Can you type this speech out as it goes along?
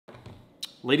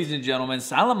Ladies and gentlemen,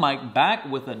 Silent Mike back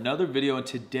with another video, and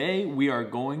today we are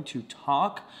going to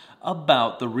talk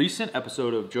about the recent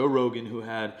episode of Joe Rogan, who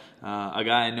had a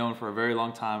guy I've known for a very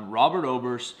long time, Robert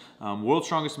Oberst, world's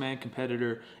strongest man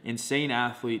competitor, insane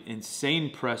athlete, insane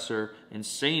presser,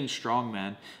 insane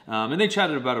strongman, and they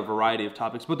chatted about a variety of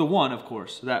topics, but the one, of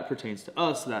course, that pertains to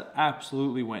us that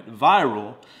absolutely went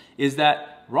viral is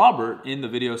that Robert in the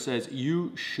video says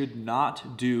you should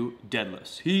not do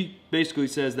deadlifts. He basically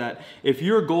says that if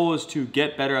your goal is to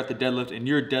get better at the deadlift and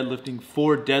you're deadlifting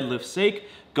for deadlift's sake,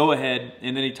 go ahead.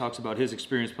 And then he talks about his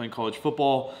experience playing college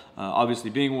football, obviously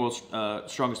being world's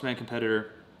strongest man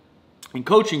competitor, and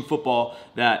coaching football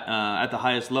that at the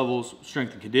highest levels,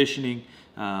 strength and conditioning,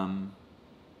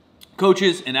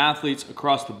 coaches and athletes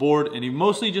across the board. And he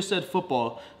mostly just said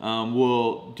football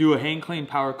will do a hang clean,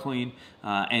 power clean,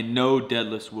 and no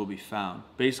deadlifts will be found.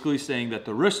 Basically saying that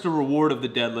the risk to reward of the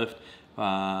deadlift,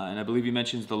 and I believe he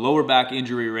mentions the lower back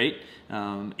injury rate,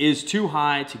 is too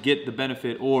high to get the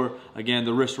benefit, or again,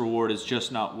 the risk reward is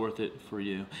just not worth it for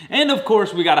you. And of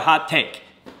course, we got a hot take.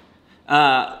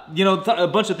 A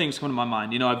bunch of things come to my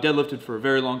mind. I've deadlifted for a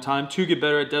very long time to get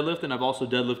better at deadlift, and I've also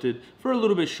deadlifted for a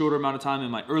little bit shorter amount of time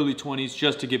in my early 20s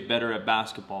just to get better at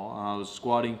basketball. I was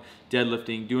squatting,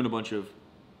 deadlifting, doing a bunch of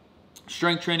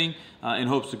strength training in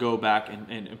hopes to go back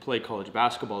and play college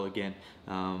basketball again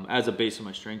as a base of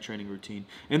my strength training routine.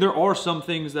 And there are some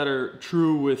things that are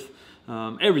true with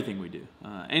everything we do.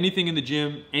 Anything in the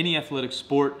gym, any athletic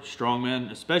sport,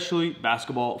 strongman, especially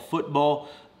basketball, football,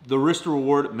 the risk to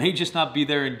reward may just not be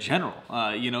there in general.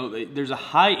 There's a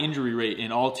high injury rate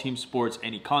in all team sports,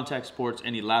 any contact sports,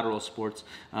 any lateral sports,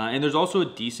 and there's also a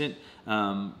decent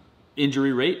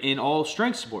injury rate in all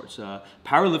strength sports.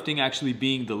 Powerlifting actually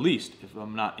being the least, if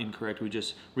I'm not incorrect. We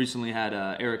just recently had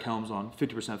Eric Helms on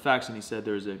 50% Facts, and he said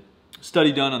there's a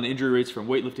study done on the injury rates from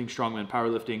weightlifting, strongman,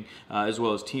 powerlifting, as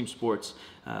well as team sports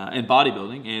and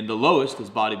bodybuilding, and the lowest is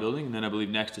bodybuilding, and then I believe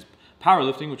next is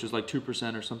powerlifting, which is like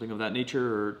 2% or something of that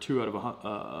nature, or 2 out of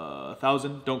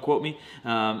 1,000, don't quote me.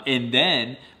 And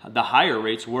then the higher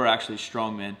rates were actually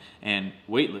strongman and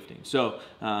weightlifting. So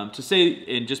to say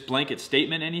in just blanket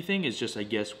statement anything is just, I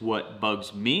guess, what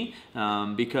bugs me,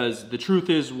 because the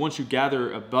truth is, once you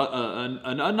gather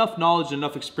enough knowledge,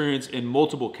 enough experience in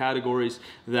multiple categories,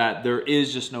 that there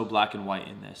is just no black and white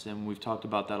in this. And we've talked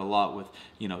about that a lot with,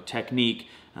 technique,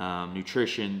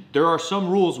 nutrition. There are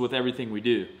some rules with everything we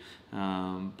do.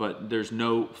 But there's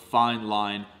no fine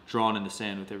line drawn in the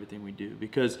sand with everything we do,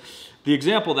 because the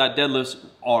example that deadlifts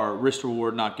are risk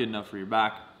reward not good enough for your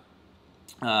back,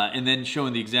 and then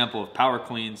showing the example of power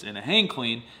cleans and a hang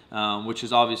clean, which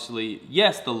is obviously,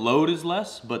 yes, the load is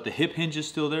less, but the hip hinge is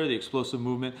still there, the explosive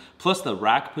movement, plus the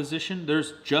rack position.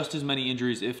 There's just as many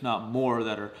injuries, if not more,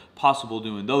 that are possible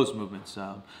doing those movements.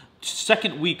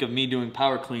 Second week of me doing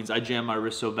power cleans, I jammed my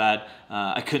wrist so bad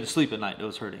I couldn't sleep at night. It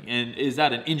was hurting. And is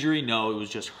that an injury? No, it was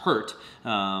just hurt.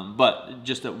 But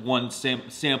just at one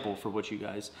sample for what you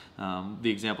guys,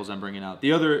 the examples I'm bringing out.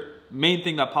 The other main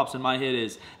thing that pops in my head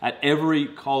is at every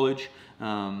college,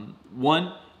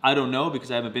 one, I don't know because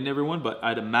I haven't been to everyone, but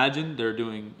I'd imagine they're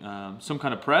doing some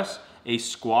kind of press, a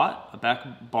squat,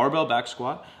 a barbell back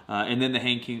squat, and then the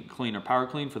hang clean or power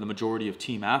clean for the majority of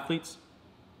team athletes.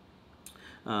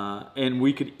 And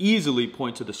we could easily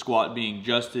point to the squat being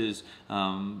just as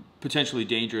potentially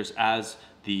dangerous as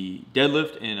the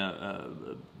deadlift in a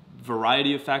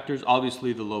variety of factors.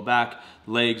 Obviously the low back,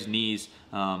 legs, knees,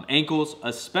 ankles,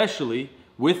 especially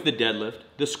with the deadlift,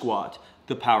 the squat,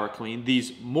 the power clean,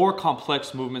 these more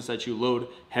complex movements that you load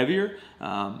heavier,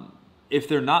 if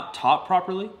they're not taught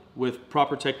properly with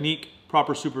proper technique,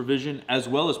 proper supervision, as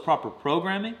well as proper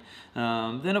programming,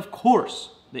 then of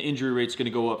course the injury rate's going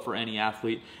to go up for any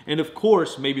athlete. And of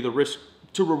course, maybe the risk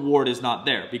to reward is not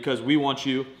there, because we want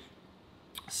you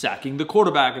sacking the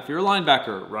quarterback if you're a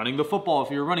linebacker, running the football if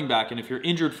you're a running back, and if you're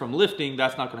injured from lifting,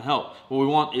 that's not going to help. What we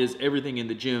want is everything in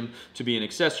the gym to be an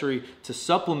accessory to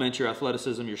supplement your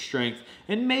athleticism, your strength,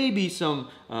 and maybe some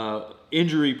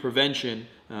injury prevention,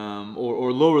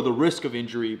 or lower the risk of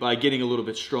injury by getting a little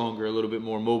bit stronger, a little bit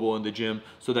more mobile in the gym,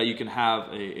 so that you can have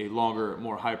a longer,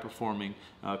 more high-performing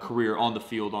career on the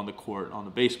field, on the court, on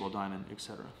the baseball diamond,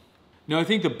 etc. Now, I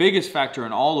think the biggest factor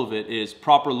in all of it is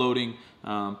proper loading,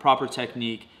 proper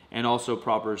technique, and also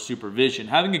proper supervision.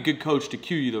 Having a good coach to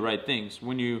cue you the right things.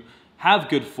 When you have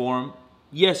good form,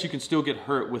 yes, you can still get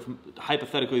hurt with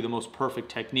hypothetically the most perfect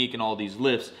technique in all these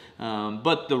lifts,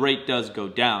 but the rate does go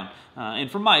down.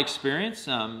 And from my experience,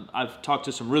 I've talked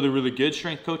to some really, really good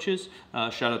strength coaches.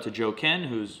 Shout out to Joe Ken,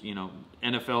 who's, you know,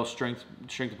 NFL Strength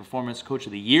and Performance Coach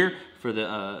of the Year for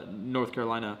the North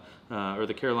Carolina or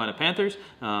the Carolina Panthers,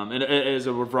 and as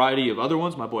a variety of other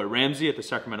ones. My boy Ramsey at the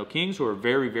Sacramento Kings, who are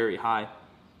very, very high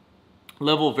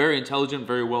level, very intelligent,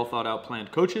 very well thought out,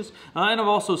 planned coaches. And I've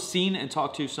also seen and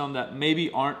talked to some that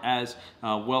maybe aren't as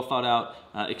well thought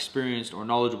out, experienced, or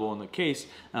knowledgeable in the case,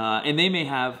 and they may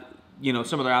have, you know,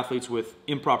 some of their athletes with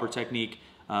improper technique,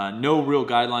 no real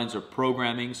guidelines or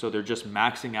programming, so they're just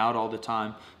maxing out all the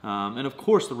time, and of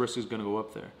course the risk is going to go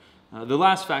up there. The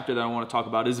last factor that I want to talk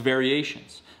about is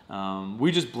variations.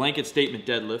 We just blanket statement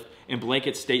deadlift and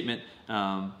blanket statement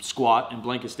squat and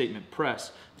blanket statement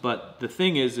press. But the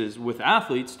thing is with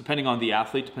athletes, depending on the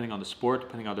athlete, depending on the sport,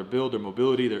 depending on their build, their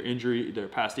mobility, their injury, their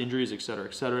past injuries, et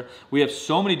cetera, we have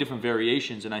so many different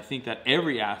variations, and I think that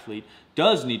every athlete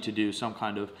does need to do some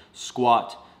kind of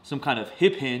squat, some kind of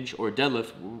hip hinge or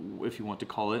deadlift, if you want to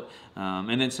call it,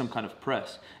 and then some kind of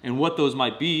press. And what those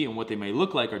might be and what they may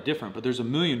look like are different, but there's a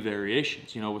million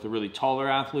variations. You know, with a really taller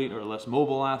athlete or a less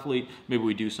mobile athlete, maybe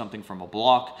we do something from a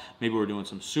block, maybe we're doing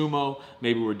some sumo,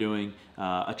 maybe we're doing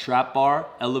a trap bar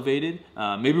elevated,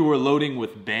 maybe we're loading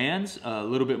with bands, a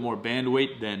little bit more band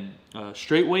weight than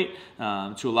straight weight,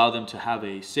 to allow them to have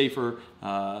a safer,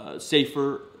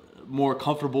 more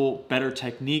comfortable, better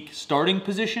technique starting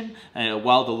position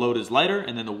while the load is lighter,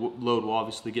 and then the load will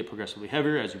obviously get progressively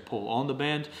heavier as you pull on the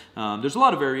band. There's a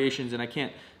lot of variations, and I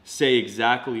can't say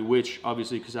exactly which,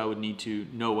 obviously, because I would need to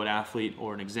know what athlete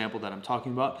or an example that I'm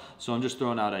talking about. So I'm just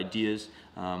throwing out ideas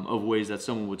of ways that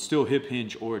someone would still hip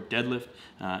hinge or deadlift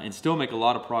and still make a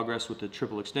lot of progress with the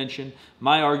triple extension.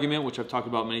 My argument, which I've talked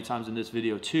about many times in this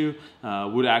video too,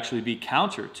 would actually be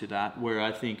counter to that, where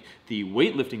I think the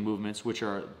weightlifting movements, which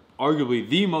are arguably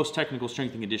the most technical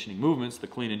strength and conditioning movements, the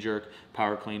clean and jerk,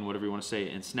 power clean, whatever you want to say,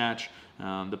 and snatch,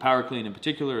 the power clean in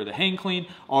particular, or the hang clean,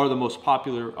 are the most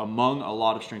popular among a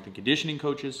lot of strength and conditioning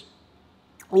coaches,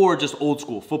 or just old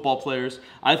school football players,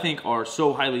 I think are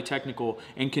so highly technical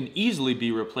and can easily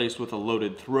be replaced with a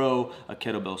loaded throw, a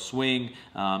kettlebell swing,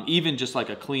 even just like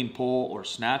a clean pull or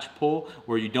snatch pull,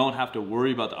 where you don't have to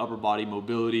worry about the upper body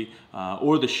mobility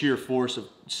or the sheer force of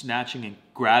snatching and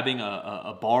grabbing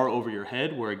a bar over your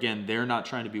head, where again, they're not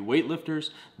trying to be weightlifters,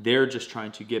 they're just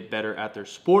trying to get better at their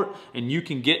sport. And you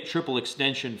can get triple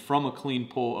extension from a clean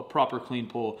pull, a proper clean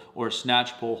pull, or a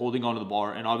snatch pull holding onto the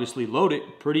bar, and obviously load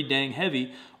it pretty dang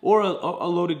heavy, or a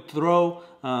loaded throw,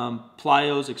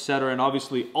 plyos, etc. And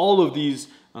obviously all of these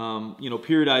you know,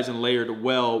 periodized and layered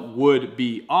well would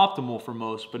be optimal for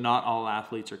most, but not all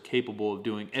athletes are capable of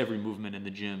doing every movement in the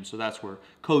gym. So that's where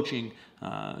coaching,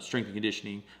 strength and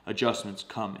conditioning adjustments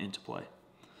come into play.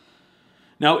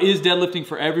 Now, is deadlifting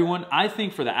for everyone? I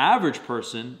think for the average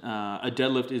person, a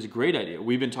deadlift is a great idea.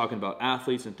 We've been talking about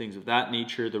athletes and things of that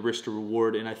nature, the risk to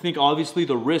reward, and I think obviously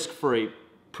the risk for a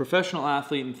professional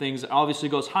athlete and things obviously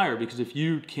goes higher, because if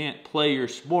you can't play your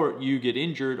sport, you get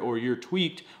injured or you're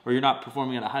tweaked or you're not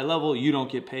performing at a high level, you don't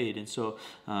get paid, and so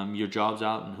your job's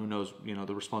out, and who knows, you know,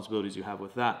 the responsibilities you have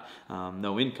with that,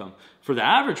 no income. For the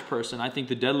average person, I think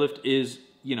the deadlift is,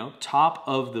 you know, top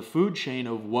of the food chain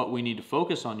of what we need to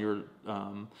focus on. Your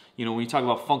you know, when you talk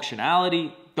about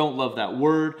functionality, don't love that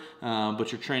word,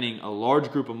 but you're training a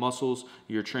large group of muscles,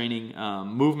 you're training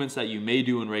movements that you may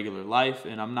do in regular life.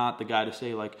 And I'm not the guy to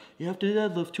say like, you have to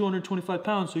deadlift 225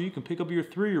 pounds so you can pick up your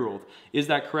 3-year-old. Is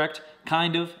that correct?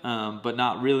 Kind of, but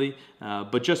not really.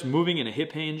 But just moving in a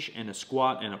hip hinge and a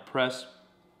squat and a press,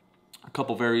 a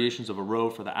couple variations of a row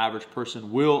for the average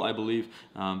person will, I believe,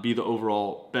 be the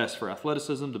overall best for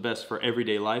athleticism, the best for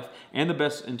everyday life, and the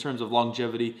best in terms of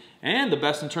longevity, and the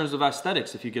best in terms of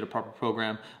aesthetics if you get a proper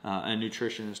program and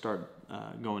nutrition and start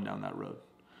going down that road.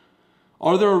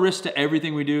 Are there a risk to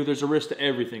everything we do? There's a risk to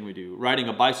everything we do. Riding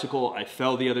a bicycle, I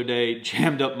fell the other day,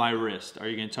 jammed up my wrist. Are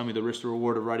you going to tell me the risk to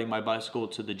reward of riding my bicycle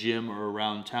to the gym or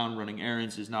around town running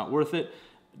errands is not worth it?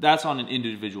 That's on an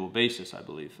individual basis, I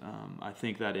believe. I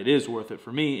think that it is worth it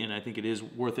for me, and I think it is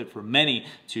worth it for many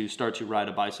to start to ride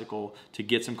a bicycle, to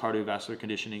get some cardiovascular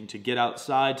conditioning, to get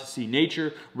outside, to see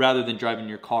nature, rather than driving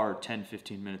your car 10,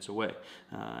 15 minutes away.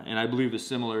 And I believe the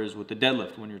similar is with the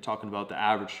deadlift when you're talking about the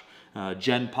average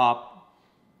gen pop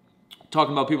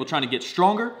talking about people trying to get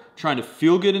stronger, trying to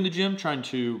feel good in the gym, trying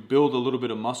to build a little bit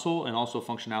of muscle and also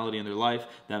functionality in their life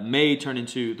that may turn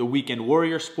into the weekend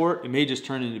warrior sport. It may just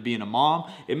turn into being a mom.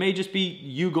 It may just be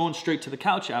you going straight to the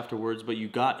couch afterwards, but you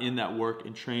got in that work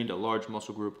and trained a large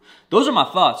muscle group. Those are my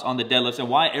thoughts on the deadlifts and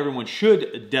why everyone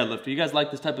should deadlift. If you guys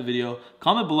like this type of video,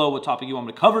 comment below what topic you want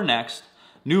me to cover next.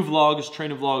 New vlogs,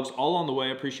 training vlogs, all on the way.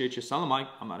 I appreciate you. Silent Mike,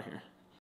 I'm out of here.